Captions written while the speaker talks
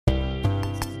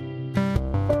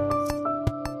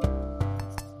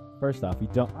First off, you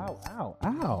don't. Ow.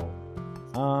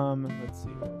 Let's see.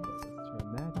 Let's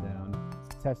turn that down.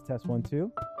 Test 1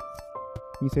 2.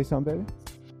 Can you say something, baby?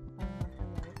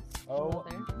 Oh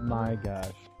my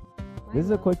gosh. This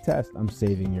is a quick test. I'm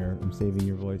saving your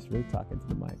voice. Really talking to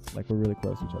the mic. Like we're really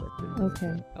close to each other.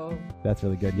 Okay. Oh. That's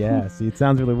really good. Yeah. See, it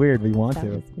sounds really weird, but you want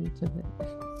to. Each of it.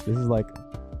 This is like,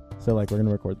 so like we're going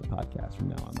to record the podcast from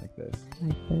now on like this.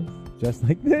 Like this. Just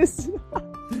like this.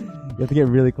 You have to get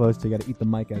really close to, you got to eat the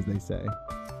mic, as they say.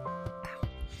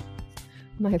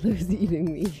 Milo's eating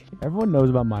me. Everyone knows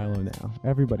about Milo now.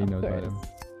 Everybody knows about him.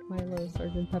 Milo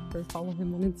Sgt. Pepper. Follow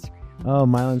him on Instagram. Oh,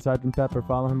 Milo and Sgt. Pepper.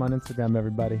 Follow him on Instagram,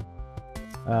 everybody.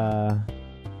 Come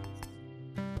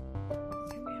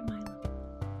here, Milo.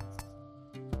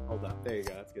 Hold up. There you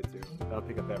go. That's good too. That'll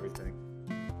pick up everything.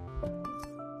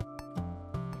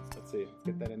 Let's see. Let's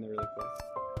get that in there really quick.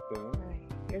 Boom. All right.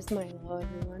 Here's Milo,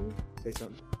 everyone. Say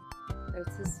something.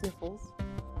 There's his sniffles.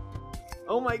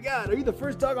 Oh my God. Are you the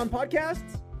first dog on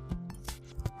podcasts?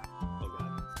 Oh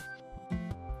God.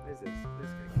 What is this?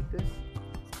 Can I keep this?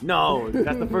 No.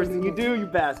 That's the first thing you do, you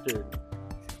bastard.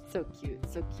 So cute.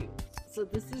 So cute. So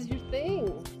this is your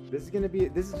thing. This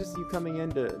is just you coming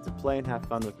in to play and have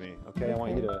fun with me. Okay? I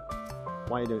want you to,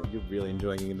 you're really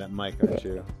enjoying getting that mic, aren't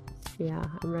you? Yeah,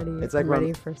 I'm ready. It's like I'm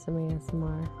ready for some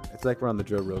ASMR. It's like we're on the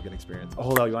Joe Rogan experience. Oh,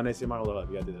 hold on, you want ASMR? Hold on,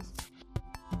 you gotta do this.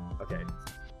 Okay.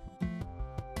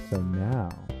 So now,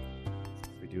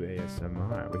 we do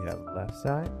ASMR. We have left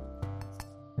side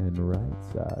and right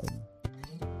side.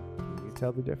 Can you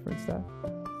tell the difference, Steph?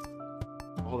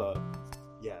 Hold up.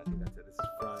 Yeah, I think that's it. This is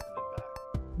front and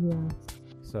then back.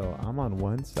 Yeah. So I'm on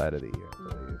one side of the ear,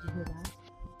 Did you hear that?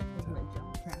 That's my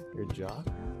jaw cracking. Your jaw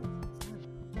cracking?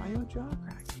 Why your jaw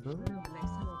cracking, bro? I don't know, but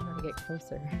next time I'll try to get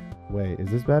closer. Wait, is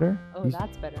this better? Oh,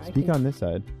 that's better. Speak on this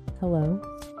side. Hello?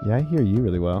 Yeah, I hear you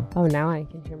really well. Oh, now I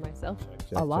can hear myself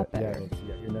a lot better.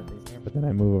 Yeah, I hear nothing here. But then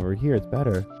I move over here, it's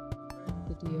better.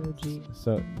 The DOG.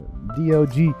 So,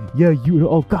 DOG, yeah, you,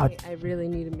 oh God. I really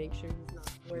need to make sure he's not.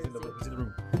 Where is he? He's in the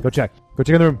room. Go check. Go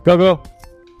check in the room. Go.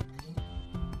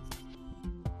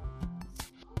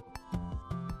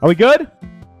 Are we good?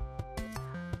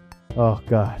 Oh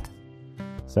God.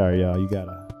 Sorry, y'all. You got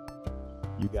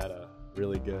a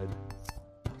really good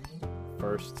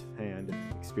first-hand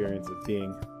experience of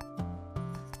being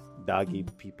doggy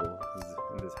people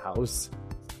in this house.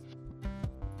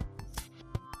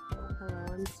 Hello,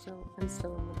 I'm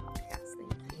still in the podcast.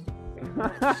 Thank you very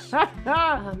much.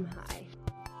 Hi.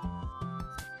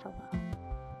 Hello.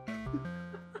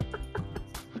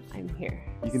 I'm here.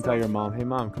 You can tell your mom, hey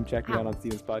mom, come check me out on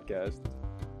Steven's podcast.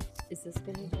 Is this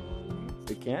gonna go on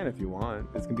there? It can if you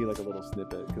want. This can be like a little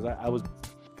snippet because I was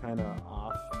kind of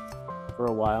off for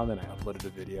a while, and then I uploaded a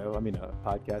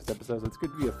podcast episode. So it's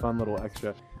good to be a fun little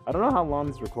extra. I don't know how long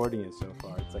this recording is so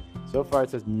far. It's like so far it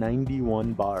says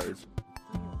 91 bars.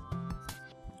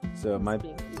 So my.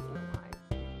 Being eaten alive.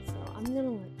 So I'm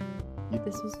gonna let you.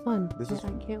 This was fun. I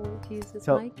can't wait to use this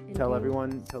mic. Tell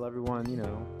everyone,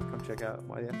 come check out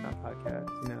YF Podcast.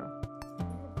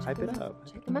 Hype it up.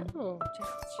 Check him out.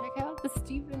 Check out the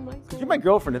Stephen Michael. You're my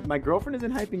girlfriend. My girlfriend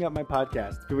isn't hyping up my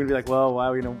podcast. People would be like, well, why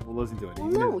are we gonna listen to it? Well,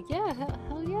 no, yeah,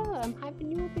 hell yeah. I'm hyping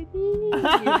you up, baby.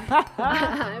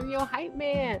 I'm your hype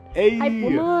man. Hey. Hype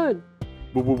woman.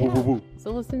 Boo. So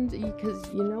listen to you because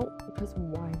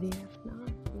why the F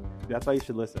not? That's why you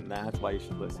should listen. That's why you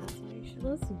should listen.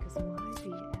 Because why the F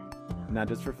not? Now,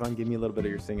 just for fun, give me a little bit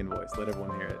of your singing voice. Let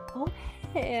everyone hear it. Oh,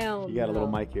 hell You got a little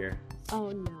mic here. Oh,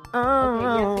 no. Okay,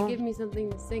 you have to give me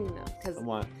something to sing now. Cause I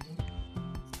want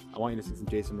you to sing some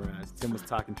Jason Mraz. Tim was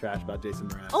talking trash about Jason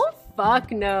Mraz. Oh,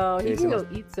 fuck no. He can go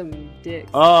eat some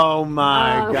dicks. Oh,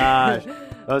 my gosh.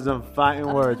 Those are some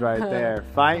fighting words right there.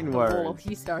 Fighting words. Well,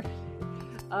 he started.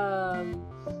 Come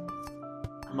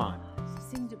on.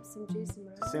 Sing some Jason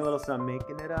Mraz. Sing a little something.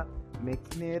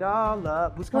 Making it all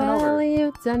up. Who's coming over? Well,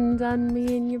 you done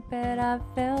me in your bed. I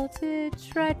felt it.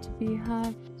 Tried to be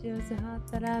hot. Just so hot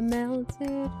that I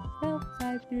melted. Fell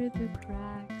right through the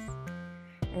cracks.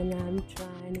 And I'm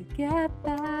trying to get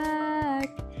back.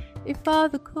 Before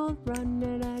the cold run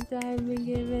and I die, been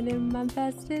giving it my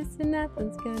bestest. And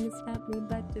nothing's gonna stop me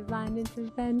but divine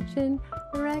intervention.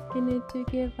 I reckon it to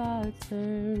give our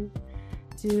turn.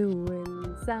 To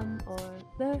win some or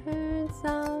learn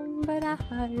some, but I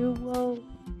won't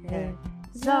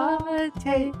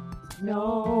hesitate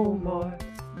no more.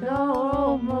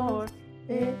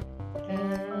 It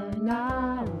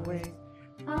cannot wait.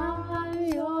 I'm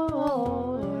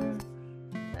yours.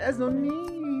 There's no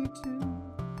need to.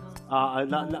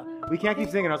 No. We can't keep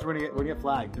singing, or else we're gonna get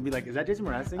flagged. And be like, is that Jason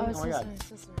Mraz singing? Oh my God.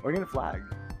 Sorry. We're gonna get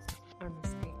flagged. Our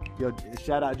mistake. Yo,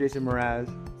 shout out Jason Mraz.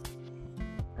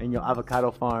 and your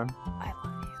avocado farm. I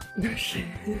love you.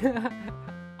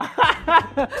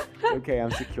 Okay,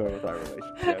 I'm secure with our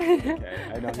relationship.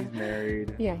 Okay, I know he's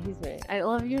married. Yeah, he's married. I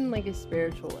love you in like a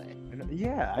spiritual way.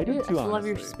 Yeah, I do too. I love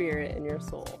your honestly. spirit and your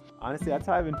soul. Honestly, that's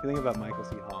how I've been feeling about Michael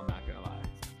C. Hall. I'm not gonna lie.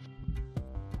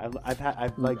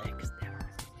 I've like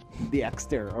the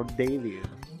Dexter or Daily.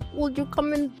 Will you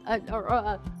come in?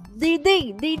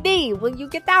 DD, will you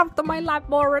get out of my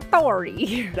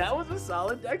laboratory? That was a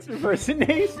solid Dexter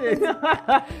impersonation.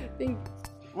 Think-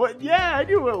 What? Yeah, I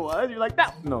knew what it was. You're like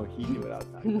that. No, he knew what I was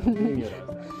talking about. He knew what I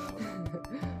was talking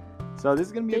about. So this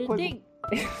is gonna be a quick.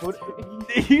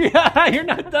 Yeah, you're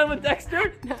not done with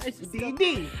Dexter. No, it's just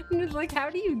DD. I'm just like, how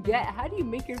do you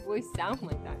make your voice sound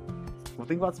like that? Well,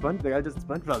 think about SpongeBob. The guy just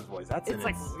SpongeBob's voice. That's It's in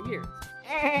like it. weird.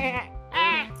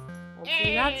 Well,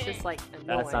 see, that's just like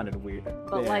annoying. That sounded weird.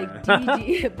 But Yeah. like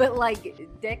DG, but like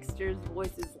Dexter's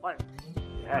voice is like.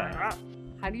 Yeah.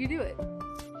 How do you do it?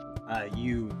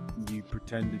 You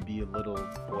pretend to be a little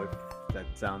boy that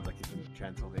sounds like he's from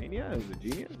Transylvania. Is it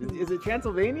genius? Is it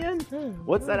Transylvanian?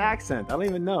 What's that accent? I don't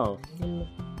even know.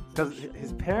 Because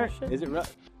his parent is it? Come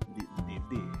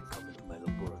into my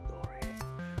laboratory.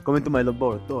 Come into my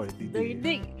laboratory.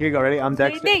 DD. Here you go. Ready? I'm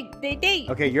Dexter. DD.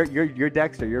 Okay, you're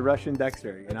Dexter. You're Russian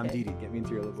Dexter, and I'm Didi. Get me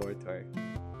into your laboratory.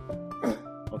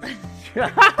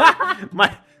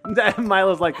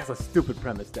 Milo's like, that's a stupid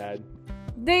premise, Dad.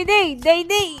 DD.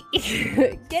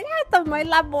 Get out of my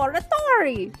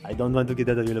laboratory. I don't want to get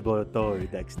out of your laboratory,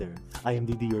 Dexter. I am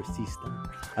Didi, your sister.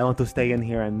 I want to stay in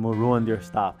here and ruin your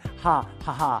stuff. Ha,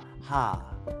 ha, ha, ha.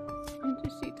 When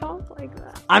does she talk like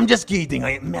that? I'm just kidding.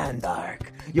 I am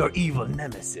Mandark, your evil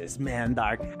nemesis,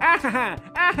 Mandark.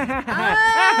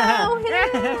 Oh,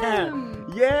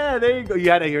 him. Yeah, there you go. You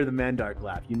had to hear the Mandark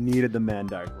laugh. You needed the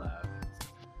Mandark laugh.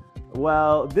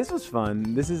 Well, this was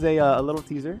fun. This is a little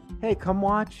teaser. Hey, come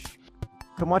watch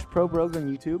Pro Brogues on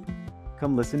YouTube.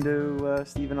 Come listen to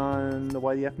Steven on the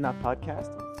YDF Not podcast.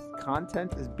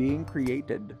 Content is being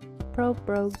created. Pro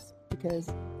Brogues, because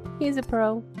he's a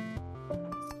pro.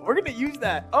 We're gonna use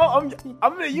that. Oh,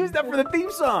 I'm gonna use that for the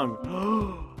theme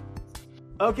song.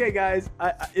 Okay, guys.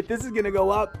 If this is gonna go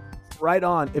up, right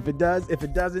on. If it does, if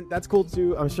it doesn't, that's cool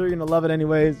too. I'm sure you're gonna love it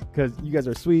anyways because you guys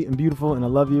are sweet and beautiful, and I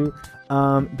love you.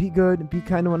 Be good, be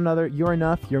kind to one another. You're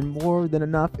enough. You're more than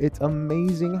enough. It's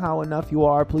amazing how enough you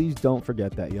are. Please don't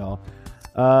forget that, y'all.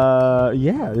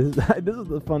 Yeah, this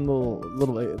is a fun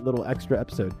little extra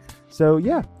episode. So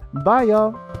yeah, bye,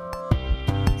 y'all.